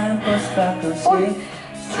 4,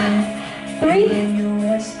 3,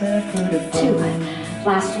 2.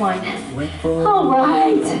 Last one. All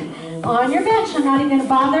right. On your bench, I'm not even going to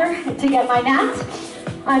bother to get my mat.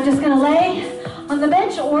 I'm just going to lay on the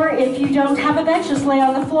bench, or if you don't have a bench, just lay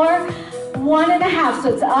on the floor. 1.5, so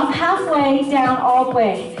it's up halfway, down all the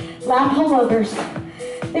way. Lap pullovers.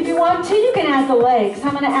 If you want to, you can add the legs.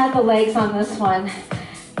 I'm going to add the legs on this one.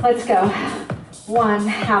 Let's go. 1,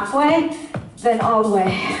 halfway, then all the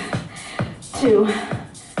way. 2,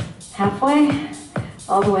 halfway,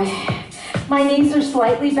 all the way. My knees are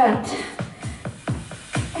slightly bent.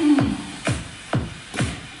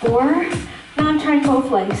 4, now I'm trying both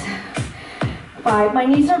legs. 5, my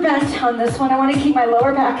knees are bent on this one. I want to keep my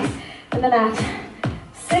lower back in the mat.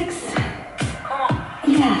 6,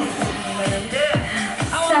 yes.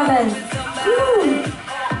 7, woo.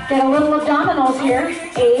 Get a little abdominals here.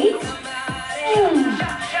 8,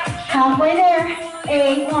 halfway there.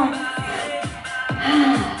 8 more.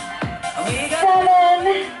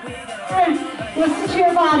 7, listen to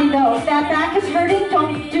your body though. If that back is hurting,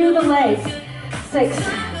 don't do the legs. 6,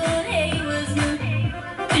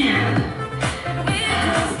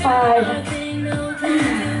 5,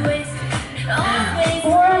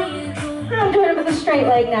 4, I'm doing it with a straight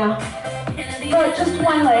leg now. But just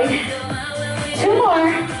one leg. 2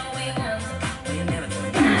 more.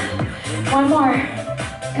 1 more.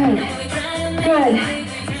 Good. Good.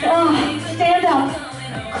 Oh, stand up.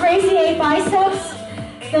 Crazy 8 biceps.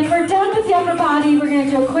 Then we're done with the upper body. We're going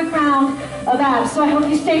to do a quick round of abs. So I hope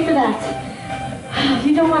you stay for that.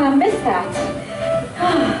 You don't want to miss that.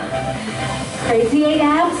 Crazy 8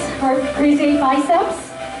 abs, or crazy 8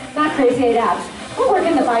 biceps. Not crazy 8 abs. We're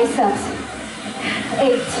working the biceps.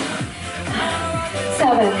 8,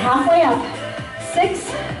 7, halfway up.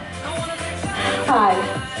 6, 5,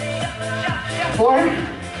 4,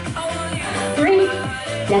 3,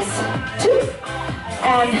 yes, 2,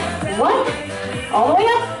 and 1. All the way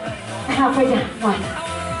up, halfway down. 1,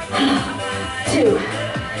 2,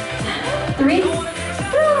 3,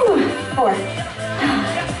 4,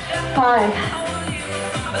 5,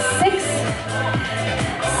 6,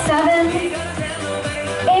 7,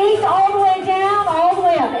 8, all the way down, all the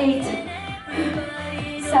way up. 8,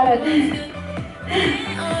 7,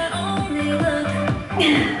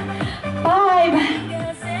 5,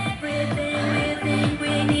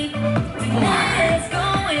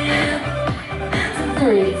 3,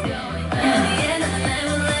 2,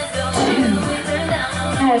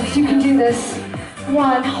 and you can do this.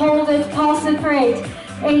 1, hold it, pulse it for 8,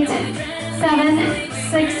 8, 7,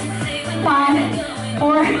 6, 5,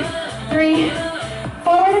 4, 3,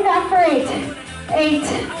 forward and back for 8, 8,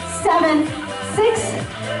 7, 6,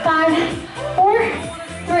 5, 4,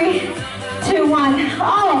 3, 2, 1.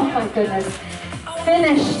 Oh my goodness.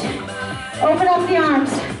 Finished. Open up the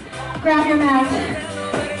arms. Grab your mat.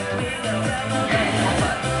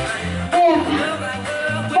 We have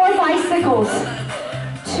 4 bicycles,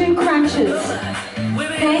 2 crunches.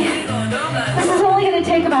 Okay? This is only going to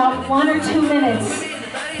take about 1 or 2 minutes,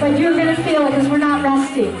 but you're going to feel it because we're not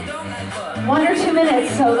resting. 1 or 2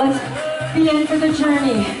 minutes, so let's be in for the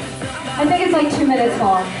journey. I think it's like 2 minutes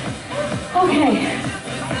long. Okay.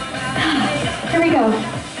 Here we go.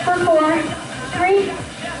 For 4, 3,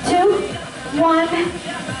 2, 1.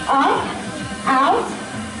 Up, out,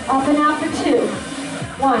 up and out for 2.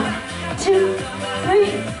 1, 2, 3,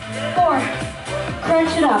 4.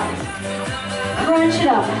 Crunch it up. Crunch it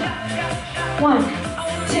up. 1,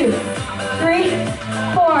 2, 3,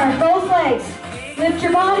 4. Both legs. Lift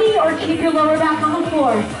your body or keep your lower back on the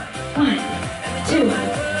floor. 1, 2,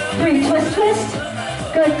 3. Twist, twist.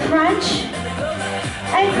 Good. Crunch.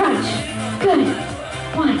 And crunch. Good.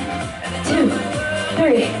 1, 2,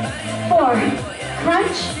 3, 4.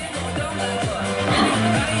 Crunch.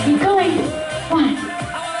 Keep going. 1.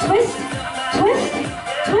 Twist, twist,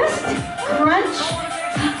 twist. Crunch.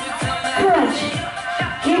 Crunch.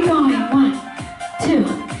 Keep going. 1, 2,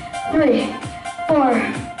 3, 4.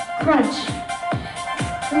 Crunch.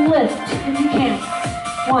 Lift if you can.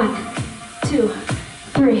 1, 2,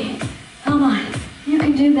 3. Come on. You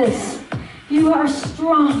can do this. You are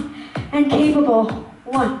strong and capable.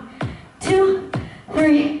 1, 2,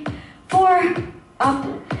 3, 4. Up.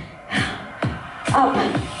 Up.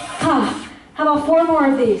 How about 4 more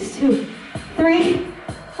of these? 2, 3,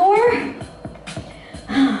 4.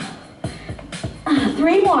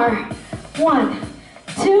 3 more. 1,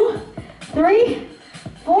 2, 3,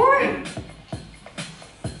 4.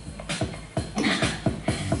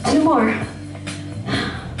 2 more.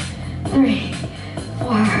 3,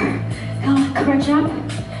 Crunch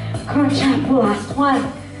up, last one.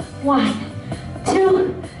 1,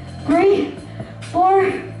 2, 3, 4,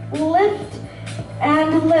 lift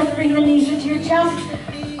and lift. Bring the knees into your chest.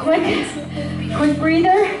 Quick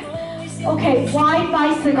breather. Okay, wide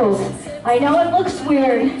bicycles. I know it looks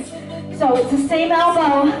weird. So it's the same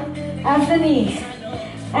elbow as the knee.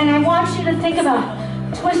 And I want you to think about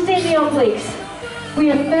twisting the obliques. We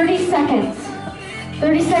have 30 seconds.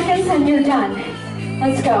 30 seconds and you're done.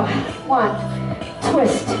 Let's go. 1,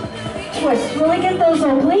 twist, twist. Really get those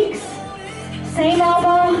obliques. Same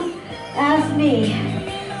elbow as knee.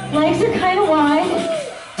 Legs are kind of wide.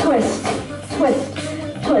 Twist, twist,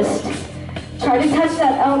 twist. Try to touch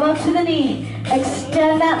that elbow to the knee.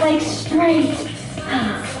 Extend that leg straight.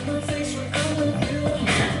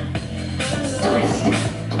 Twist,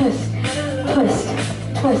 twist, twist,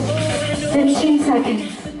 twist. 15 seconds.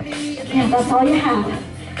 Yeah, that's all you have.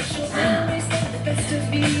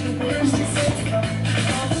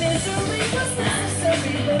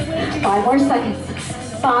 5 more seconds.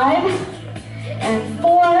 5 and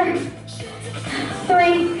 4,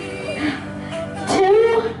 3,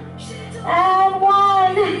 2, and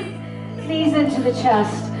 1. Knees into the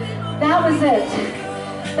chest. That was it.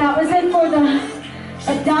 That was it for the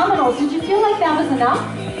abdominals. Did you feel like that was enough?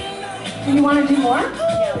 Do you want to do more?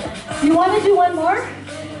 You want to do one more?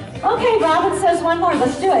 Okay, Robin says one more.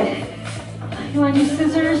 Let's do it. You want to do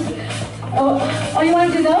scissors? Oh, you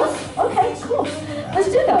want to do those? Okay, cool. Let's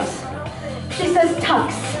do those. She says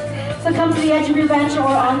tucks. So come to the edge of your bench or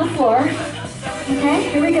on the floor. Okay,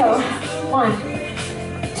 here we go. 1,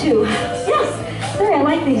 2. Yes, 3. I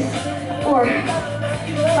like these. 4,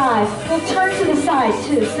 5. We'll turn to the side.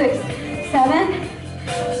 2, 6, 7,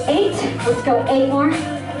 8. Let's go. 8 more.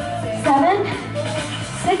 7,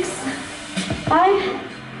 6, 5,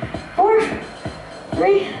 4,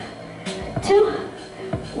 3, 2,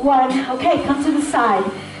 1. Okay, come to the side.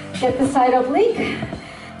 Get the side oblique.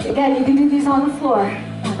 Again, you can do these on the floor.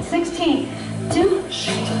 1, 16, 2,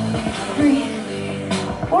 3,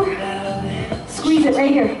 4. Squeeze it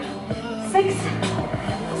right here. 6,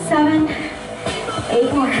 7,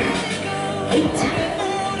 8 more. 8,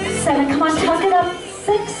 7. Come on, tuck it up.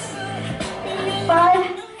 6, 5,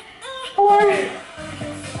 4,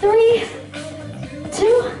 3, 2,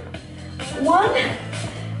 1.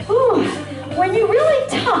 Ooh. When you really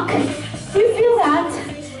tuck, you feel that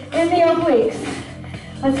in the obliques.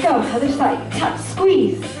 Let's go, other side. Tuck,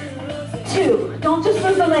 squeeze. 2. Don't just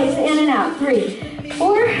move the legs in and out. 3,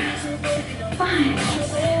 4, 5,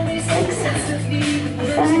 6,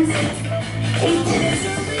 7,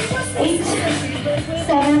 8,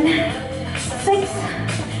 7, 6,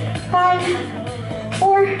 5,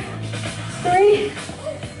 4, 3,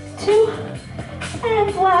 2,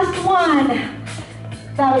 and last one.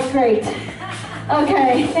 That was great.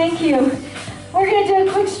 Okay, thank you. We're going to do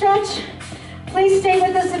a quick stretch. Please stay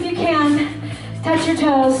with us if you can. Touch your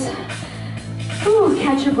toes. Ooh,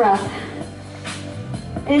 catch your breath.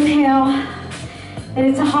 Inhale. And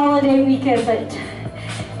it's a holiday weekend, but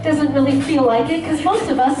it doesn't really feel like it because most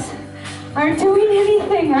of us aren't doing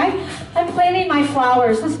anything, right? I'm planting my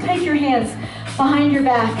flowers. Let's take your hands behind your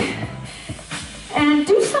back and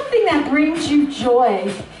do something that brings you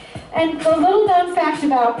joy. And a little known fact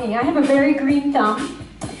about me, I have a very green thumb.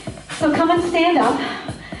 So come and stand up.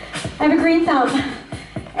 I have a green thumb.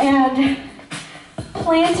 And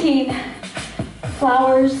planting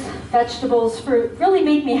flowers, vegetables, fruit really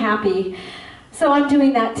make me happy. So I'm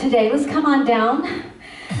doing that today. Let's come on down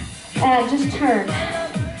and just turn.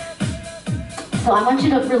 So I want you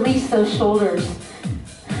to release those shoulders.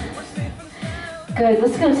 Good,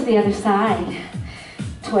 let's go to the other side.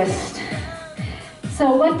 Twist.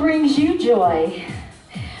 So what brings you joy?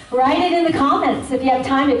 Write it in the comments if you have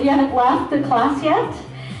time, if you haven't left the class yet.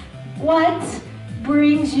 What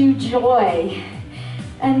brings you joy?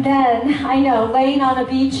 And then, I know, laying on a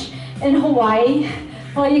beach in Hawaii,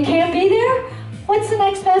 well, you can't be there? What's the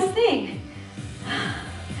next best thing?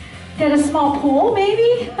 Get a small pool,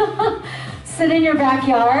 maybe? Sit in your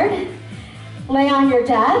backyard, lay on your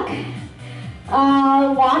deck,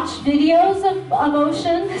 watch videos of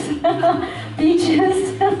oceans,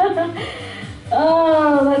 beaches.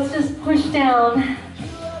 Oh, let's just push down.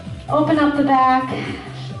 Open up the back.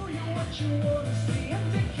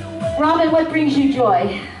 Robin, what brings you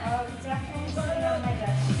joy?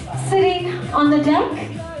 Sitting on the deck?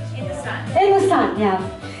 In the sun. In the sun, yeah.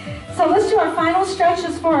 So let's do our final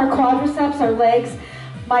stretches for our quadriceps. Our legs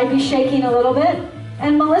might be shaking a little bit.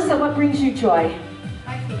 And Melissa, what brings you joy?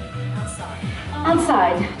 My feet, outside.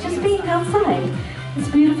 Outside, just being outside. It's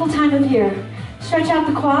a beautiful time of year. Stretch out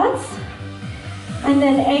the quads. And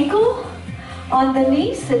then ankle, on the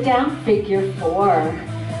knee, sit down, figure 4.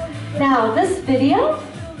 Now this video,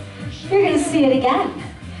 you're gonna see it again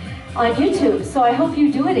on YouTube, so I hope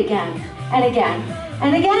you do it again and again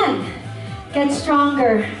and again. Get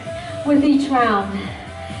stronger with each round.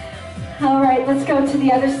 All right, let's go to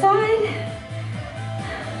the other side.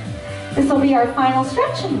 This will be our final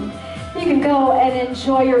stretch, and you can go and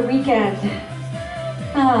enjoy your weekend.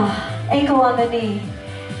 Ankle on the knee.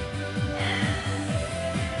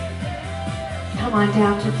 Come on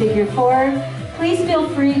down to figure 4. Please feel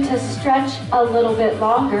free to stretch a little bit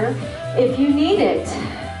longer if you need it.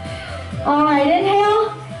 All right, inhale.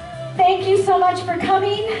 Thank you so much for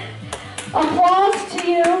coming. Applause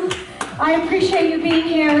to you. I appreciate you being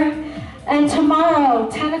here. And tomorrow,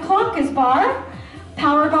 10 o'clock is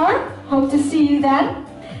power bar. Hope to see you then.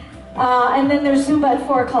 And then there's Zumba at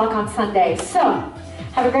 4 o'clock on Sunday. So,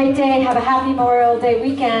 have a great day. Have a happy Memorial Day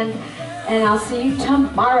weekend. And I'll see you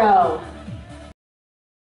tomorrow.